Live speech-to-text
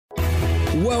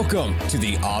Welcome to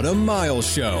the Autumn Miles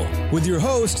Show with your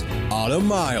host, Autumn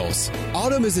Miles.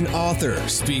 Autumn is an author,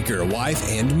 speaker, wife,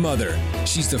 and mother.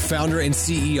 She's the founder and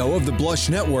CEO of the Blush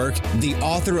Network, the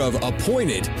author of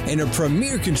Appointed, and a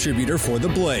premier contributor for The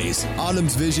Blaze.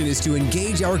 Autumn's vision is to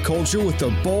engage our culture with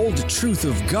the bold truth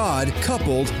of God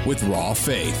coupled with raw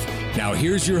faith. Now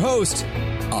here's your host,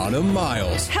 Autumn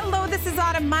Miles. Hello, this is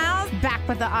Autumn Miles, back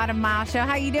with the Autumn Miles Show.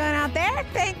 How you doing out there?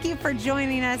 Thank you for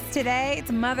joining us today.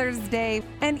 It's Mother's Day.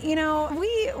 And, you know,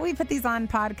 we put these on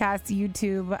podcasts,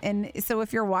 YouTube. And so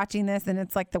if you're watching this and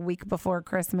it's like the week before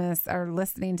Christmas or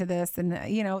listening to this and,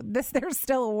 you know, there's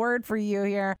still a word for you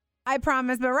here. I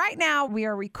promise. But right now we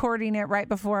are recording it right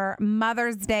before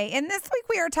Mother's Day. And this week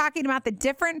we are talking about the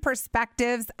different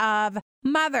perspectives of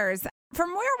mothers.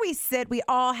 From where we sit, we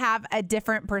all have a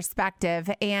different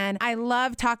perspective. And I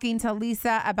love talking to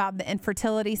Lisa about the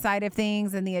infertility side of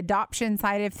things and the adoption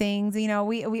side of things. You know,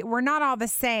 we're not all the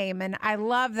same. And I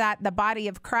love that the body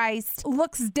of Christ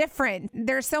looks different.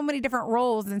 There's so many different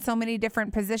roles and so many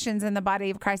different positions in the body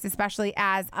of Christ, especially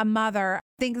as a mother.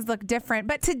 Things look different.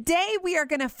 But today we are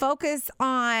going to focus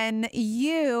on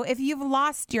you if you've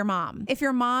lost your mom. If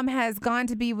your mom has gone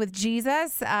to be with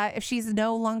Jesus, if she's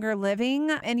no longer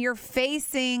living and you're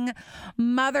facing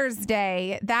Mother's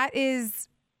Day, that is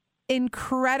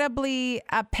incredibly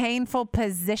a painful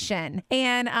position.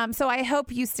 And so I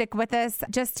hope you stick with us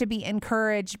just to be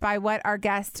encouraged by what our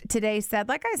guest today said.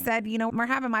 Like I said, you know, we're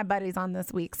having my buddies on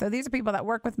this week. So these are people that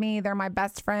work with me. They're my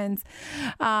best friends.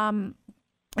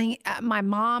 My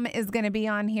mom is going to be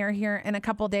on here in a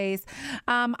couple days.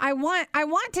 I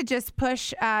want to just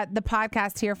push the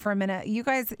podcast here for a minute. You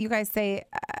guys say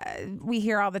we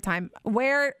hear all the time.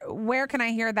 Where can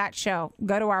I hear that show?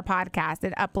 Go to our podcast.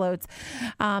 It uploads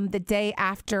the day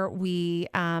after we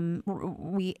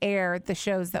air the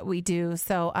shows that we do.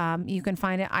 So you can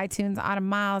find it iTunes, Autumn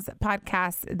Miles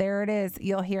podcast. There it is.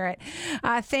 You'll hear it.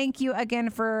 Thank you again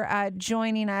for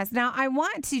joining us. Now I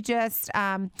want to just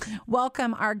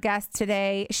welcome our guest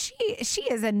today. She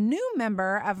is a new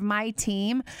member of my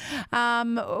team.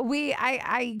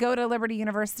 I go to Liberty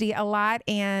University a lot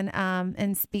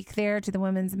and speak there to the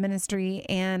women's ministry.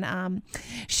 And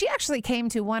she actually came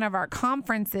to one of our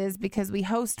conferences because we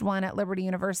host one at Liberty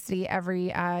University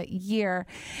every year.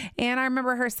 And I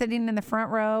remember her sitting in the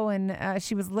front row and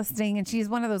she was listening. And she's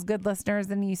one of those good listeners.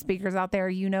 And you speakers out there,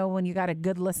 you know when you got a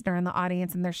good listener in the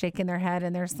audience and they're shaking their head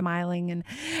and they're smiling and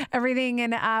everything.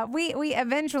 And we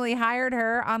eventually hired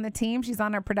her on the team. She's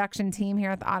on our production team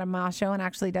here at the Autumn Miles Show and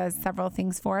actually does several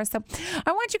things for us. So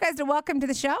I want you guys to welcome to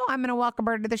the show. I'm going to welcome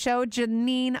her to the show,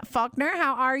 Janine Faulkner.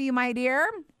 How are you, my dear?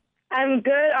 I'm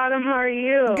good, Autumn. How are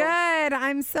you? Good.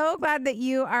 I'm so glad that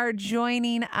you are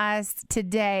joining us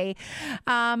today.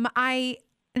 I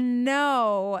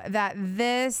know that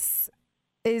this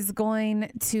is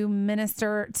going to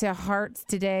minister to hearts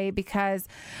today because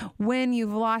when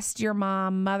you've lost your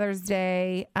mom, Mother's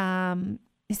Day,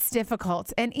 it's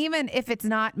difficult. And even if it's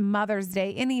not Mother's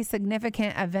Day, any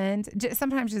significant event,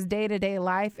 sometimes just day-to-day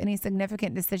life, any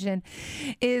significant decision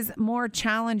is more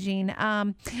challenging.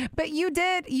 But you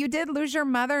did lose your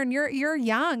mother and you're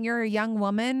young. You're a young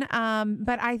woman.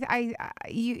 But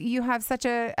you have such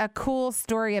a cool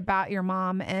story about your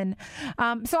mom. And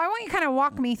so I want you to kind of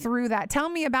walk me through that. Tell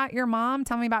me about your mom.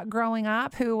 Tell me about growing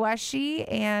up. Who was she?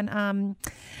 And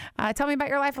tell me about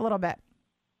your life a little bit.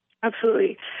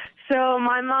 Absolutely. So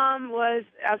my mom was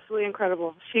absolutely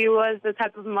incredible. She was the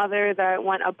type of mother that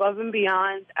went above and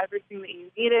beyond everything that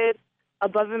you needed,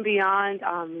 above and beyond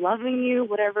loving you,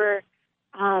 whatever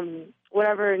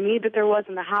need that there was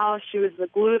in the house. She was the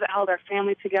glue that held our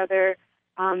family together.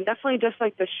 Definitely just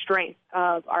like the strength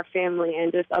of our family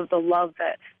and just of the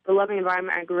loving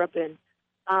environment I grew up in.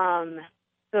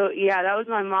 So yeah, that was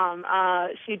my mom.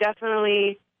 She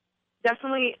definitely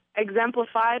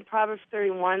exemplified Proverbs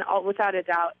 31 without a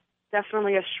doubt.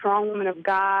 Definitely a strong woman of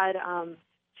God.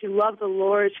 She loved the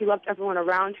Lord. She loved everyone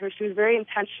around her. She was very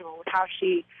intentional with how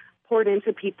she poured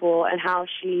into people and how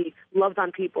she loved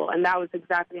on people. And that was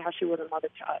exactly how she was a mother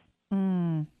to us.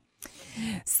 Mm.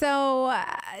 So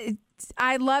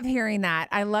I love hearing that.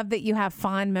 I love that you have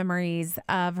fond memories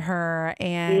of her.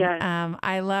 And yes.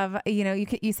 I love,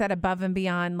 you said above and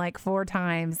beyond like 4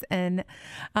 times. And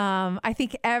I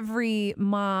think every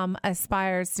mom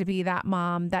aspires to be that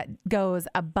mom that goes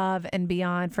above and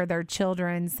beyond for their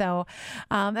children. So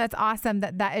that's awesome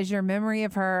that is your memory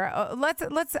of her.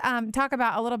 Let's talk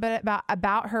about a little bit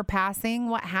about her passing,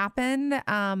 what happened,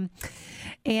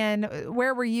 and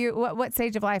where were you, what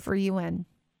stage of life were you in?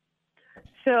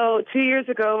 So 2 years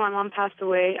ago, my mom passed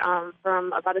away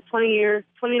from about a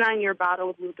 29-year battle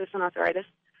with lupus and arthritis.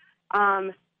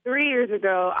 3 years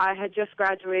ago, I had just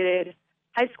graduated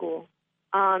high school.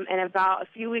 And about a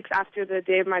few weeks after the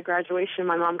day of my graduation,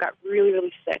 my mom got really,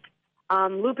 really sick.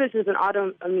 Lupus is an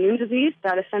autoimmune disease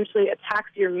that essentially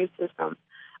attacks your immune system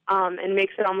and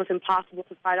makes it almost impossible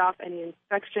to fight off any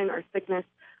infection or sickness.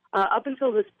 Up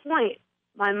until this point,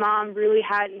 my mom really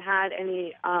hadn't had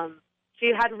any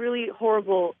she had really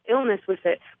horrible illness with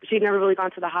it, but she'd never really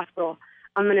gone to the hospital.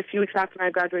 And a few weeks after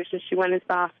my graduation, she went into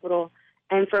the hospital,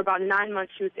 and for about 9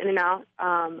 months, she was in and out.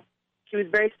 She was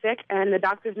very sick, and the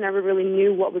doctors never really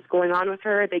knew what was going on with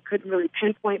her. They couldn't really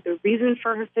pinpoint the reason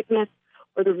for her sickness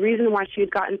or the reason why she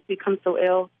had gotten to become so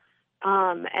ill.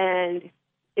 And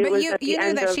it was at the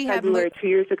end of February 2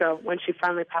 years ago when she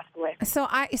finally passed away.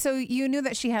 So you knew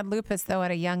that she had lupus, though, at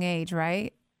a young age,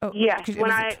 right? Oh, yes.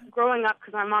 Growing up,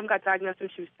 because my mom got diagnosed when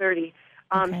she was 30,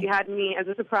 she had me as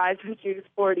a surprise when she was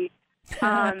 40.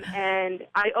 And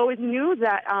I always knew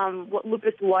that what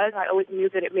lupus was. I always knew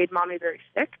that it made Mommy very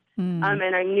sick. And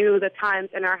I knew the times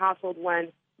in our household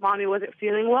when Mommy wasn't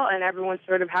feeling well and everyone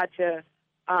sort of had to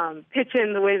pitch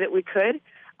in the way that we could.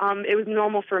 It was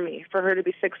normal for me, for her to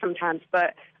be sick sometimes.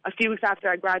 But a few weeks after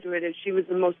I graduated, she was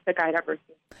the most sick I'd ever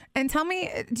seen. And tell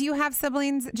me, do you have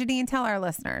siblings, Janine? Tell our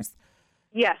listeners.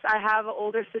 Yes, I have an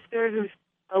older sister who's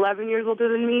 11 years older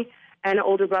than me, and an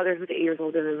older brother who's 8 years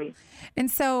older than me.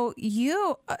 And so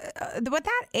you, with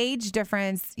that age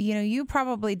difference, you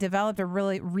probably developed a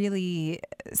really, really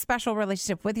special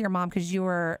relationship with your mom because you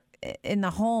were in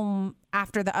the home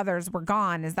after the others were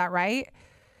gone. Is that right?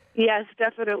 Yes,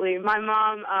 definitely. My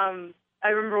mom, I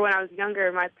remember when I was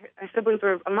younger, my siblings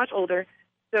were much older,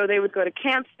 so they would go to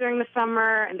camps during the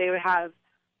summer, and they would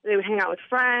hang out with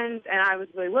friends, and I was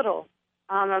really little.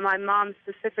 And my mom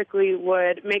specifically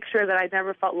would make sure that I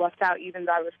never felt left out, even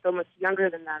though I was so much younger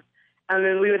than them. And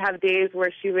then we would have days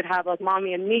where she would have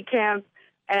Mommy and Me camp,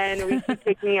 and she'd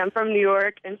take me. I'm from New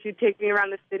York, and she'd take me around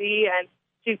the city, and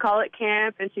she'd call it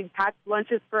camp, and she'd pack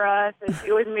lunches for us, and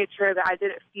she always made sure that I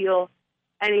didn't feel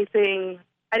anything.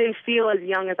 I didn't feel as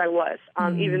young as I was,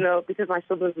 even though because my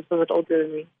siblings were so much older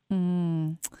than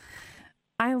me.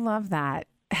 I love that.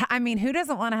 I mean, who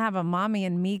doesn't want to have a Mommy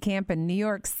and Me camp in New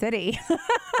York City?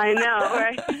 I know,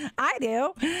 right? I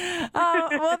do.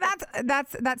 Well,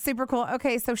 that's super cool.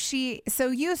 Okay, so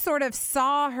you sort of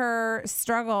saw her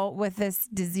struggle with this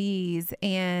disease,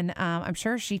 and I'm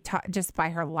sure she taught just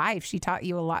by her life. She taught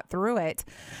you a lot through it.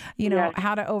 Yes.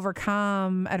 How to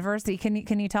overcome adversity.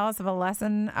 Can you tell us of a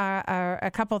lesson,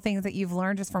 a couple of things that you've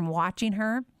learned just from watching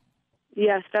her?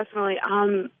 Yes, definitely.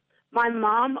 My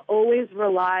mom always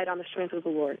relied on the strength of the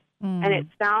Lord. And it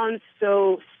sounds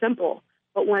so simple,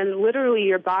 but when literally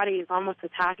your body is almost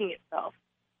attacking itself,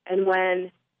 and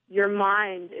when your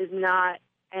mind is not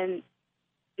in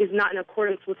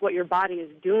accordance with what your body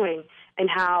is doing and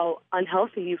how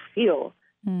unhealthy you feel,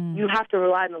 you have to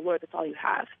rely on the Lord. That's all you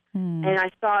have. And I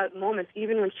saw moments,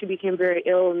 even when she became very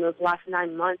ill in those last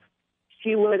 9 months,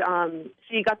 she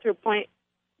got to a point,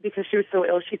 because she was so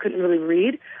ill, she couldn't really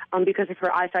read because of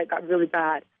her eyesight got really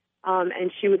bad.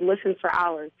 And she would listen for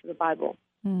hours to the Bible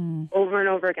over and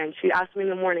over again. She'd ask me in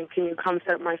the morning, can you come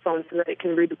set up my phone so that it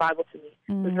can read the Bible to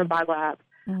me with her Bible app?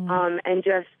 And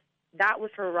just that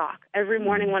was her rock. Every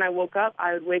morning when I woke up,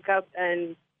 I would wake up,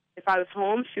 and if I was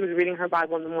home, she was reading her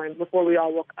Bible in the morning before we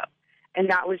all woke up. And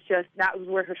that was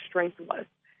where her strength was.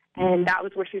 And that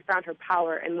was where she found her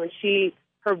power. And when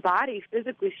her body,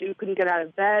 physically, she couldn't get out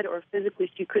of bed, or physically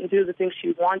she couldn't do the things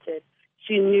she wanted,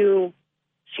 she knew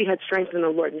she had strength in the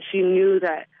Lord, and she knew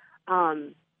that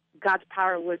God's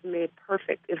power was made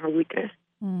perfect in her weakness.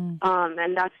 And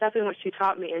that's definitely what she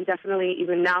taught me, and definitely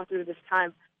even now through this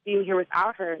time, being here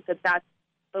without her, that's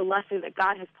the lesson that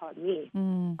God has taught me,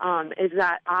 is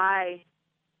that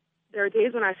there are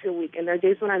days when I feel weak, and there are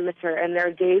days when I miss her, and there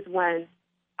are days when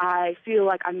I feel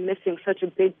like I'm missing such a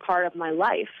big part of my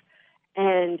life.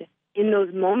 And in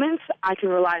those moments, I can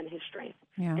rely on his strength.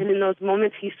 Yeah. And in those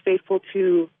moments, he's faithful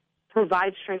to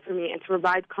provide strength for me and to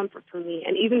provide comfort for me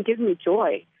and even give me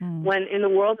joy. When in the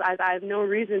world, I have no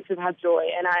reason to have joy.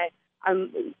 And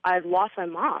I've lost my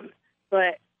mom.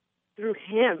 But through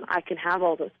him, I can have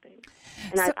all those things.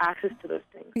 And I have access to those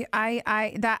things.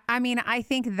 I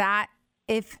think that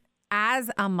if,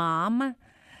 as a mom,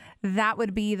 that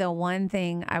would be the one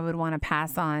thing I would want to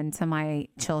pass on to my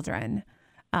children.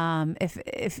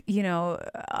 If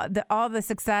all the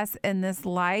success in this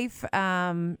life,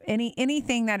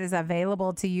 anything that is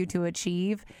available to you to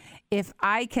achieve, if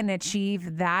I can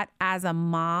achieve that as a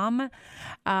mom,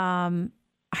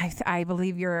 I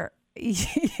believe you're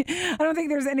I don't think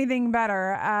there's anything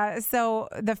better. So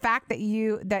the fact that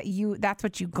that's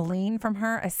what you glean from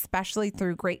her, especially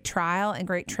through great trial and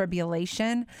great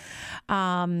tribulation,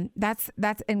 that's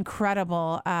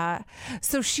incredible.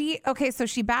 So she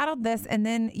battled this, and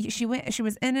then she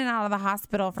was in and out of the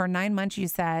hospital for 9 months, you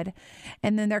said,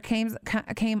 and then there came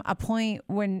a point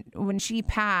when she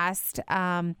passed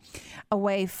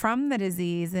away from the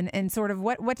disease, and sort of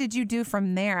what did you do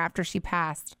from there after she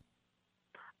passed?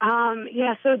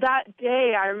 So that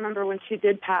day, I remember when she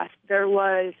did pass, we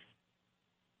were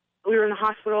in the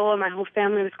hospital and my whole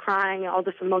family was crying and all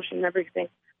this emotion and everything,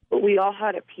 but we all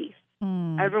had a peace.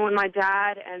 Everyone, my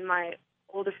dad and my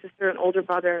older sister and older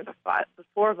brother, the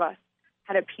four of us,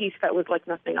 had a peace that was like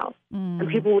nothing else. And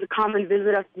people would come and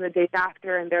visit us in the days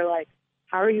after, and they're like,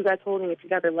 how are you guys holding it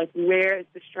together? Like, where is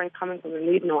the strength coming from? And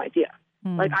we had no idea.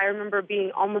 Like, I remember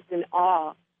being almost in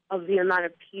awe of the amount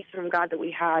of peace from God that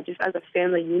we had just as a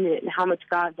family unit, and how much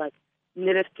God like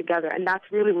knit us together. And that's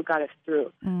really what got us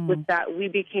through, was that we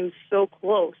became so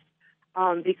close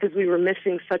because we were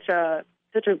missing such a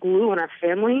glue in our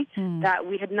family that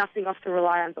we had nothing else to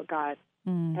rely on but God.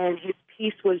 And his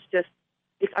peace was just,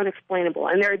 it's unexplainable.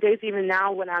 And there are days even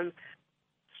now when I'm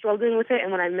struggling with it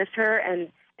and when I miss her and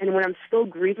when I'm still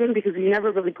grieving, because you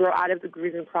never really grow out of the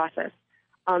grieving process.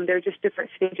 There are just different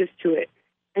stages to it.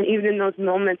 And even in those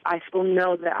moments, I still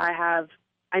know that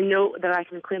I know that I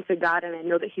can cling to God, and I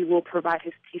know that he will provide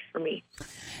his peace for me.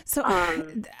 So,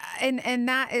 and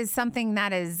that is something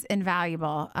that is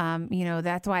invaluable.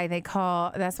 That's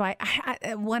why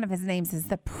one of his names is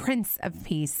the Prince of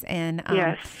Peace. And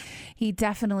yes. He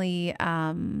definitely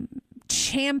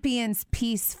champions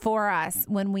peace for us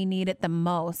when we need it the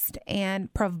most,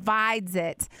 and provides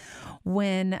it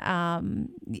when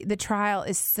the trial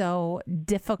is so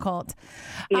difficult.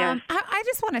 Yes. I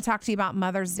just want to talk to you about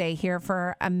Mother's Day here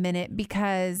for a minute,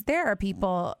 because there are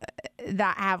people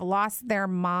that have lost their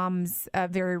moms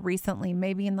very recently,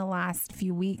 maybe in the last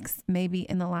few weeks, maybe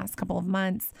in the last couple of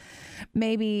months,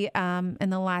 maybe in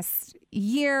the last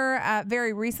year,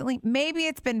 very recently, maybe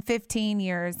it's been 15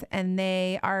 years, and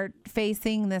they are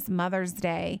facing this Mother's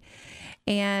Day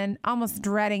and almost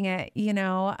dreading it.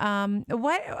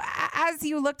 As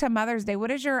you look to Mother's Day, what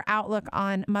is your outlook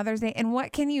on Mother's Day, and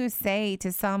what can you say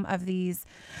to some of these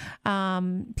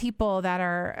people that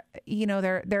are,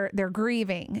 they're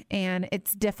grieving and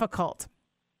it's difficult?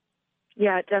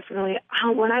 Yeah, definitely.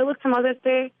 When I look to Mother's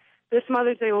Day, this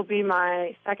Mother's Day will be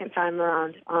my second time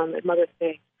around at Mother's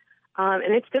Day.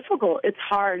 And it's difficult. It's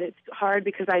hard. It's hard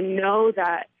because I know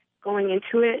that going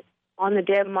into it, on the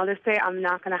day of Mother's Day, I'm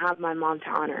not going to have my mom to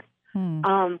honor.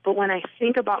 But when I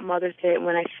think about Mother's Day, and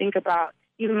when I think about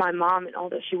even my mom and all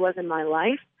that she was in my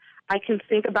life, I can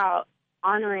think about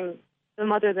honoring the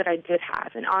mother that I did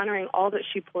have, and honoring all that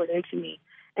she poured into me,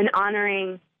 and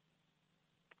I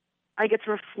get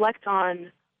to reflect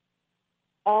on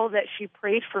all that she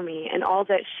prayed for me, and all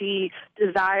that she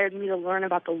desired me to learn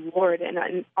about the Lord,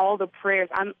 and all the prayers.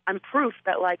 I'm proof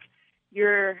that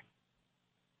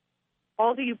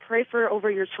all that you pray for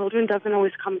over your children doesn't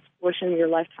always come to fruition in your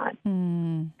lifetime.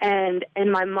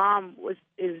 And my mom was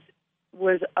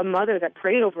a mother that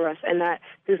prayed over us, and that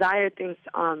desired things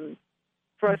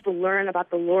for us to learn about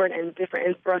the Lord, and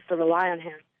for us to rely on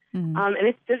him. And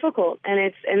it's difficult,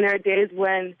 and there are days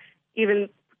when, even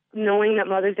knowing that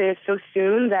Mother's Day is so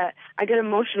soon, that I get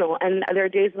emotional, and there are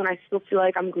days when I still feel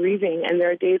like I'm grieving, and there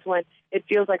are days when it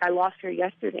feels like I lost her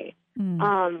yesterday.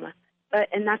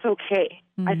 And that's okay.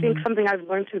 I think something I've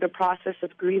learned through the process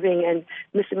of grieving and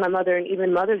missing my mother, and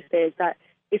even Mother's Day, is that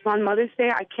if on Mother's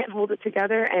Day I can't hold it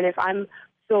together, and if I'm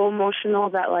so emotional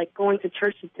that going to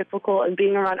church is difficult and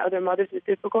being around other mothers is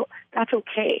difficult, that's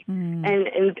okay.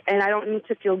 And I don't need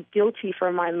to feel guilty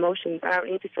for my emotions. I don't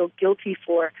need to feel guilty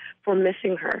for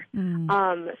missing her.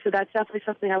 So that's definitely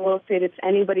something I will say to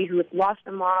anybody who has lost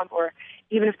a mom, or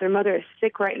even if their mother is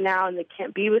sick right now and they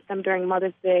can't be with them during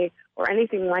Mother's Day or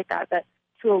anything like that, that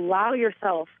to allow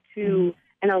yourself to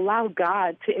and allow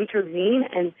God to intervene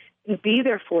and be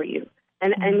there for you.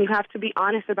 And you have to be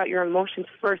honest about your emotions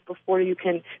first before you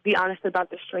can be honest about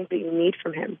the strength that you need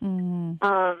from him.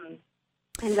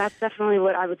 And that's definitely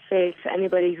what I would say to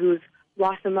anybody who's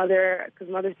lost a mother, because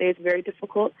Mother's Day is very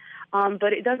difficult.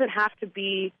 But it doesn't have to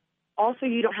be, also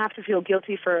you don't have to feel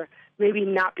guilty for maybe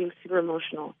not being super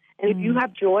emotional. And if you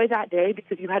have joy that day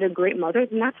because you had a great mother,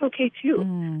 then that's okay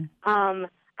too.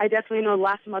 I definitely know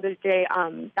last Mother's Day,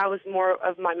 that was more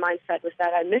of my mindset, was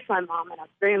that I miss my mom and I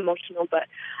was very emotional, but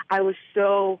I was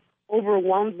so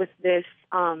overwhelmed with this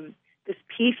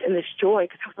peace and this joy,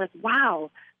 because I was like, wow,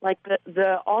 like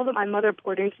the all that my mother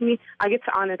poured into me, I get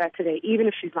to honor that today, even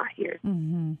if she's not here.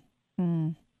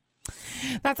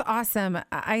 That's awesome.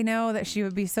 I know that she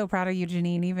would be so proud of you,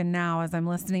 Janine, even now as I'm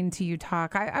listening to you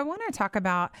talk. I want to talk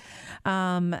about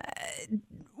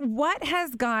what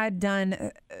has God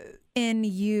done in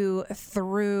you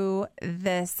through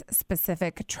this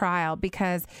specific trial,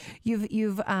 because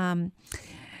you've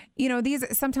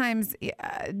these sometimes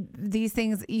these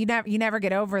things you never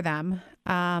get over them,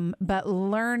 but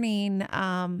learning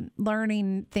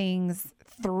things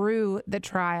through the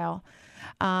trial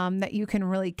that you can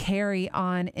really carry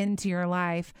on into your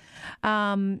life.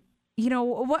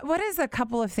 What is a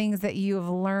couple of things that you have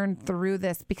learned through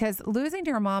this? Because losing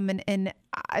your mom, and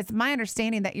it's my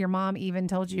understanding that your mom even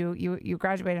told you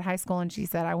graduated high school and she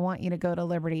said, I want you to go to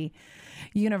Liberty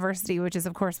University, which is,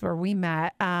 of course, where we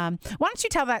met. Why don't you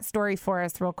tell that story for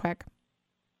us real quick?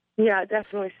 Yeah,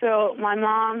 definitely. So my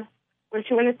mom, when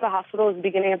she went into the hospital at the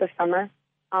beginning of the summer,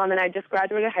 and I just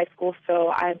graduated high school, so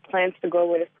I had plans to go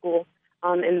away to school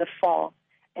in the fall.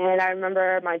 And I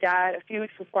remember my dad, a few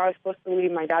weeks before I was supposed to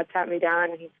leave, my dad sat me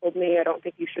down and he told me, I don't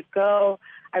think you should go.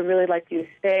 I really like you to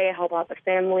stay, help out the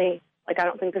family. Like, I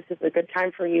don't think this is a good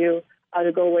time for you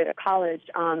to go away to college.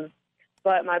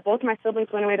 But both my siblings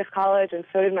went away to college, and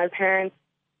so did my parents.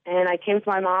 And I came to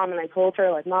my mom and I told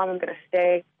her, like, Mom, I'm going to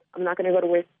stay. I'm not going to go to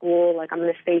away to school. Like, I'm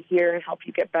going to stay here and help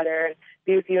you get better and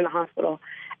be with you in the hospital.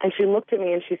 And she looked at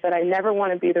me and she said, I never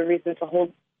want to be the reason to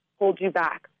hold you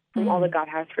back from all that God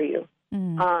has for you.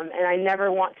 And I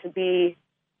never want to be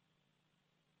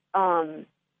an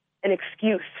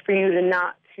excuse for you to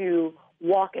not to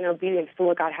walk in obedience to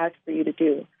what God has for you to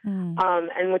do.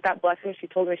 And with that blessing, she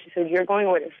told me, she said, you're going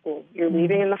away to school. You're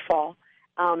leaving in the fall,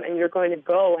 and you're going to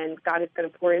go, and God is going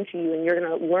to pour into you, and you're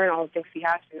going to learn all the things he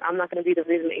has to. I'm not going to be the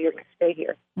reason that you're going to stay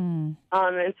here. And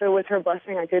so with her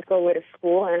blessing, I did go away to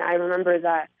school, and I remember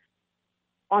that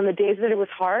on the days that it was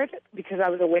hard because I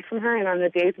was away from her, and on the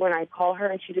days when I call her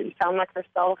and she didn't sound like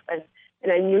herself, and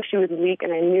I knew she was weak,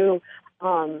 and I knew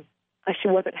she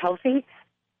wasn't healthy,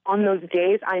 on those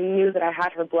days I knew that I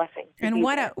had her blessing. And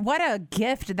what a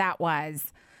gift that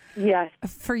was. Yes.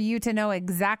 For you to know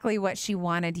exactly what she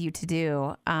wanted you to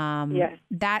do. Yes.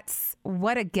 That's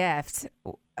what a gift,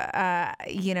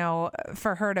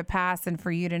 for her to pass and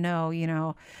for you to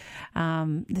know,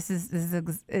 this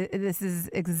is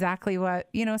exactly what,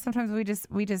 sometimes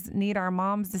we just need our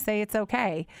moms to say it's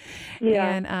okay. Yeah.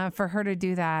 And for her to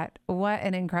do that, what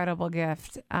an incredible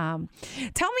gift. Tell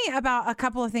me about a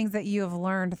couple of things that you have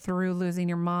learned through losing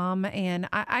your mom. And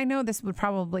I know this would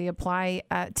probably apply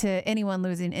to anyone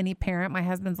losing any parent. My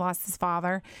husband's lost his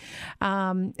father.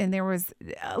 And there was,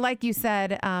 like you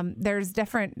said, there's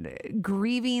different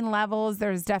grieving levels.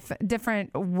 There's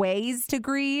different ways to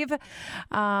grieve.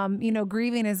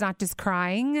 Grieving is not just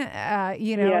crying.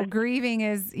 Yes. Grieving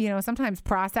is, sometimes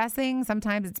processing.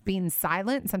 Sometimes it's being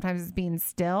silent. Sometimes it's being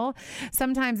still.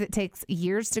 Sometimes it takes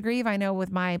years to grieve. I know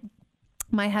with my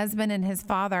husband and his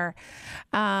father,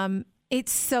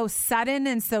 it's so sudden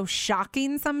and so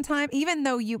shocking sometimes, even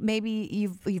though you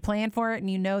planned for it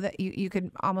and you know that you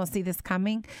could almost see this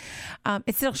coming.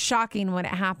 It's still shocking when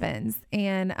it happens.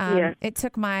 And yes. It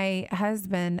took my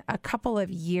husband a couple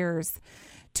of years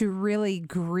to really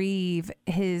grieve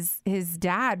his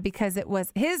dad, because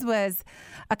his was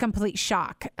a complete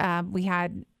shock. We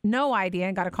had no idea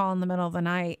and got a call in the middle of the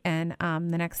night, and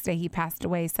the next day he passed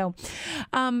away. So,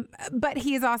 but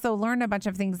he has also learned a bunch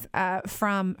of things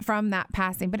from that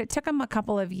passing. But it took him a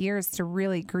couple of years to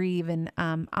really grieve, and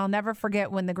I'll never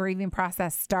forget when the grieving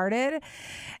process started.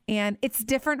 And it's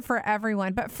different for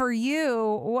everyone, but for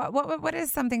you, what is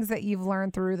some things that you've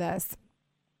learned through this?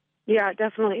 Yeah,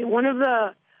 definitely. One of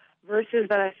the verses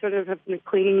that I sort of have been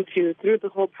clinging to through the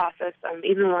whole process,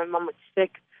 even when my mom was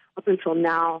sick up until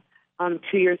now,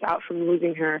 2 years out from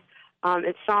losing her,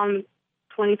 it's Psalm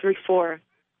 23:4,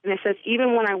 and it says,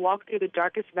 even when I walk through the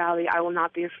darkest valley, I will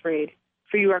not be afraid,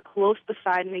 for you are close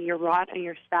beside me, your rod and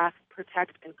your staff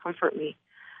protect and comfort me.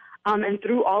 And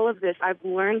through all of this, I've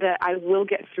learned that I will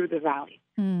get through the valley,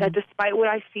 that despite what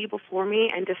I see before me,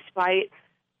 and despite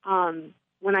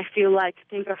when I feel like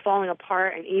things are falling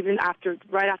apart, and even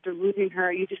right after losing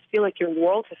her, you just feel like your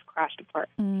world has crashed apart.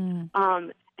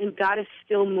 And God is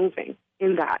still moving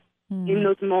in that. In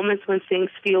those moments when things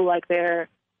feel like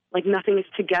nothing is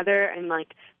together, and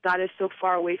like God is so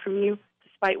far away from you,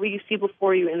 despite what you see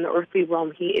before you in the earthly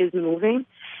realm, he is moving.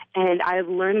 And I've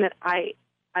learned that I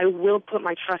will put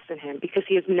my trust in him, because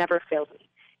he has never failed me.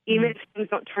 Even if things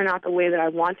don't turn out the way that I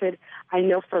wanted, I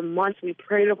know for months we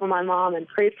prayed over my mom and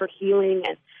prayed for healing.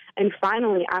 And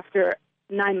finally, after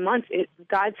 9 months,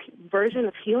 God's version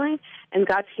of healing and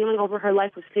God's healing over her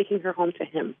life was taking her home to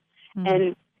him.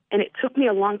 And it took me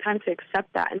a long time to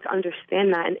accept that and to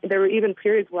understand that. And there were even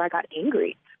periods where I got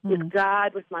angry with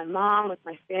God, with my mom, with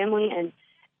my family,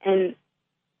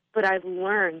 but I've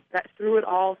learned that through it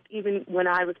all, even when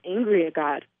I was angry at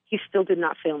God, he still did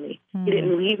not fail me. He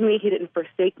didn't leave me. He didn't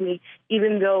forsake me.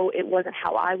 Even though it wasn't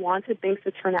how I wanted things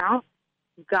to turn out,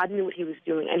 God knew what he was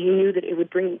doing, and he knew that it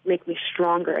would make me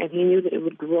stronger, and he knew that it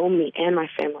would grow me and my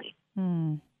family.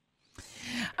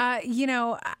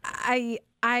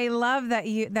 I love that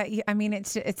you, I mean,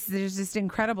 there's just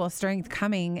incredible strength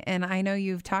coming. And I know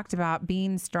you've talked about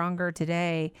being stronger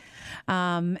today.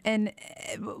 And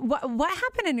what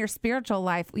happened in your spiritual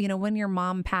life, when your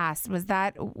mom passed? Was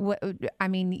that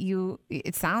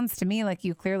it sounds to me like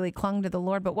you clearly clung to the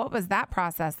Lord, but what was that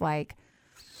process like?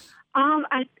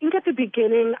 I think at the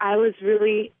beginning, I was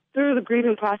really, through the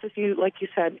grieving process, like you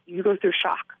said, you go through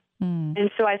shock. And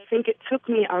so I think it took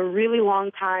me a really long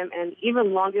time, and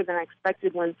even longer than I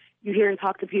expected, when you hear and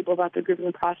talk to people about the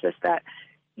grieving process, that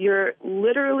it's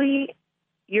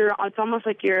almost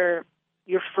like you're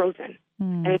frozen.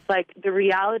 And it's like the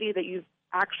reality that you've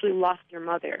actually lost your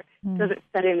mother doesn't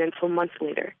set in until months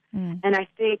later. And I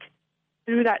think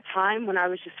through that time when I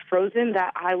was just frozen,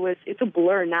 it's a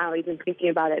blur now, even thinking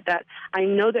about it, that I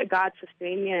know that God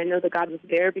sustained me, and I know that God was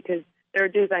there, because there are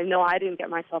days I know I didn't get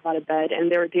myself out of bed, and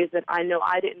there are days that I know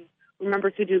I didn't remember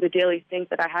to do the daily things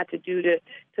that I had to do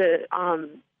to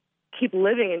keep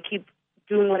living and keep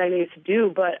doing what I needed to do.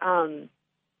 But, God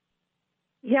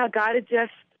had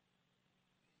just,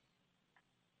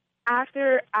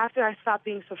 after I stopped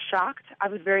being so shocked, I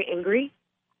was very angry,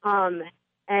 and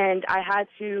I had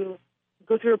to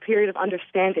go through a period of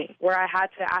understanding where I had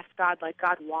to ask God,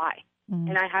 God, why?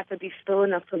 And I had to be still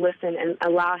enough to listen and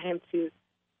allow him to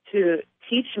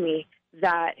teach me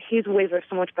that his ways are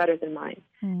so much better than mine.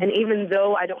 And even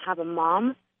though I don't have a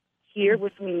mom here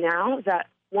with me now, that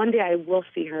one day I will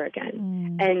see her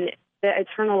again. And the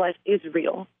eternal life is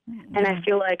real. And I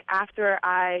feel like after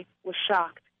I was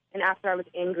shocked and after I was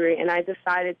angry and I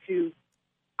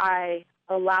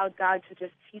allowed God to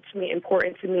just teach me,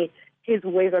 important to me, his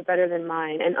ways are better than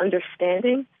mine, and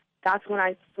understanding, that's when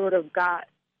I sort of got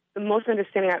the most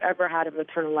understanding I've ever had of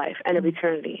eternal life and of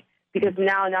eternity. Because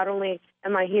now not only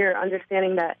am I here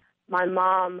understanding that my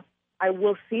mom, I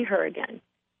will see her again,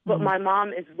 but my mom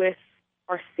is with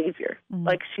our Savior.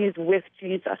 She's with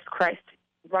Jesus Christ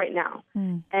right now,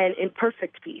 and in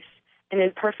perfect peace and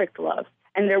in perfect love.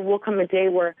 And there will come a day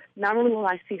where not only will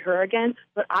I see her again,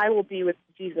 but I will be with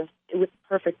Jesus with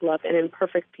perfect love and in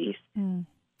perfect peace.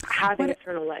 Having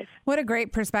eternal life. What a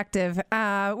great perspective.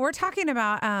 We're talking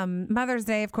about Mother's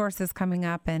Day, of course, is coming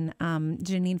up, and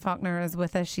Janine Faulkner is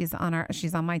with us. She's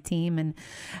on my team and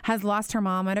has lost her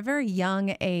mom at a very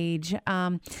young age.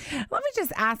 Let me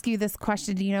just ask you this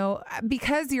question.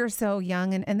 Because you're so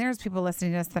young, and there's people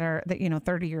listening to us that are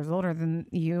 30 years older than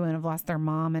you and have lost their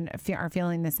mom and are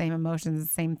feeling the same emotions,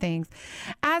 the same things.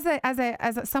 As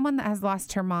someone that has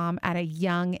lost her mom at a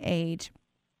young age,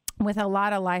 with a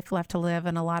lot of life left to live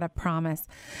and a lot of promise,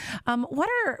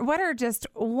 what are just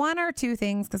one or two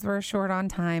things, because we're short on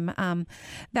time,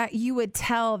 that you would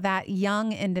tell that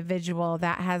young individual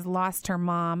that has lost her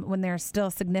mom when there's still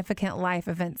significant life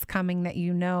events coming that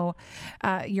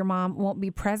your mom won't be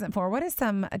present for? What is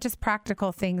some just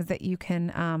practical things that you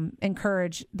can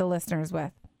encourage the listeners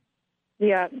with?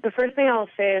 Yeah, the first thing I'll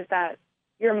say is that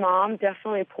your mom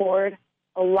definitely poured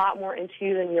a lot more into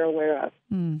you than you're aware of.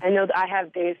 I know that I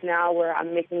have days now where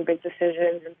I'm making big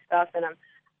decisions and stuff, and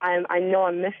I know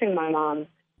I'm missing my mom,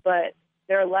 but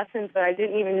there are lessons that I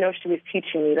didn't even know she was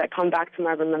teaching me that come back to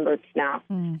my remembrance now.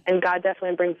 And God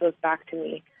definitely brings those back to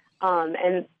me.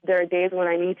 And there are days when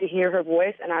I need to hear her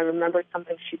voice, and I remember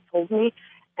something she told me,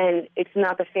 and it's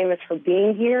not the same as for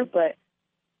being here, but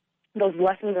those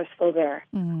lessons are still there.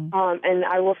 And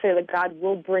I will say that God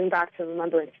will bring back to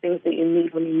remembrance things that you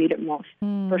need when you need it most,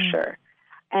 for sure.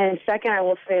 And second, I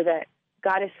will say that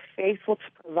God is faithful to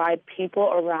provide people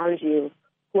around you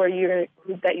that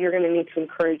you're going to need to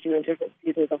encourage you in different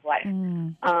seasons of life.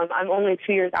 I'm only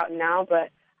 2 years out now, but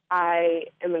I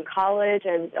am in college,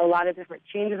 and a lot of different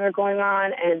changes are going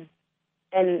on.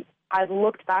 And I've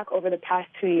looked back over the past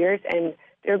 2 years, and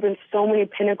there have been so many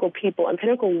pinnacle people and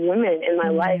pinnacle women in my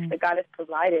life that God has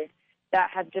provided that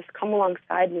have just come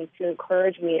alongside me to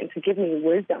encourage me and to give me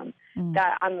wisdom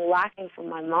that I'm lacking from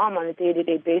my mom on a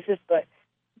day-to-day basis, but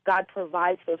God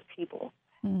provides those people.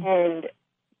 And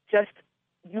just,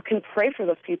 you can pray for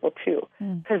those people too,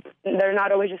 because they're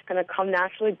not always just going to come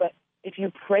naturally, but if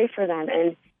you pray for them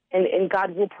and and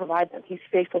God will provide them. He's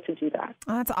faithful to do that.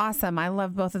 Oh, that's awesome. I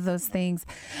love both of those things.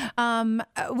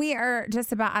 We are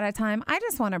just about out of time. I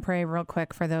just want to pray real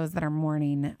quick for those that are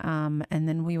mourning, and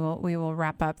then we will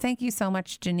wrap up. Thank you so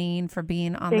much, Janine, for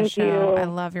being on the show. I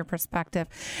love your perspective.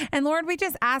 And Lord, we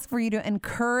just ask for you to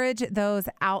encourage those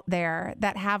out there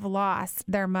that have lost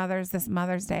their mothers this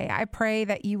Mother's Day. I pray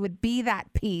that you would be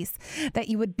that peace, that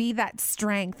you would be that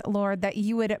strength, Lord, that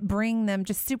you would bring them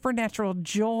just supernatural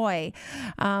joy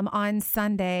on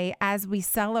Sunday as we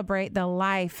celebrate the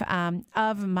life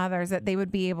of mothers, that they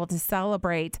would be able to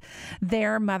celebrate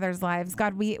their mothers' lives.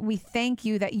 God, we thank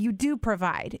you that you do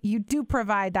provide. You do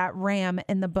provide that ram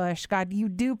in the bush. God, you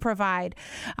do provide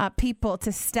people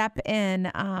to step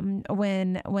in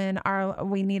when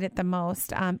we need it the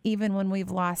most, even when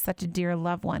we've lost such a dear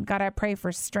loved one. God, I pray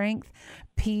for strength,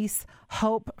 peace,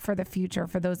 hope for the future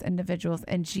for those individuals.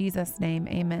 In Jesus' name,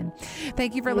 amen.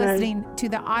 Thank you for listening to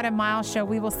the Autumn Miles Show.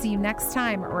 We will see you next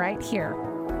time right here.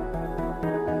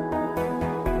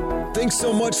 Thanks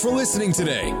so much for listening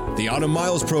today. The Autumn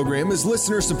Miles program is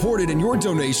listener supported, and your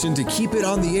donation to keep it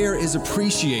on the air is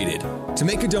appreciated. To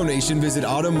make a donation, visit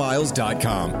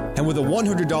autumnmiles.com. And with a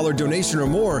 $100 donation or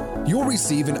more, you'll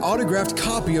receive an autographed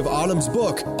copy of Autumn's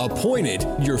book, Appointed,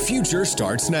 Your Future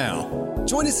Starts Now.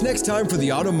 Join us next time for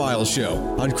the Autumn Miles Show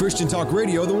on Christian Talk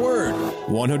Radio, The Word,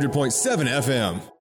 100.7 FM.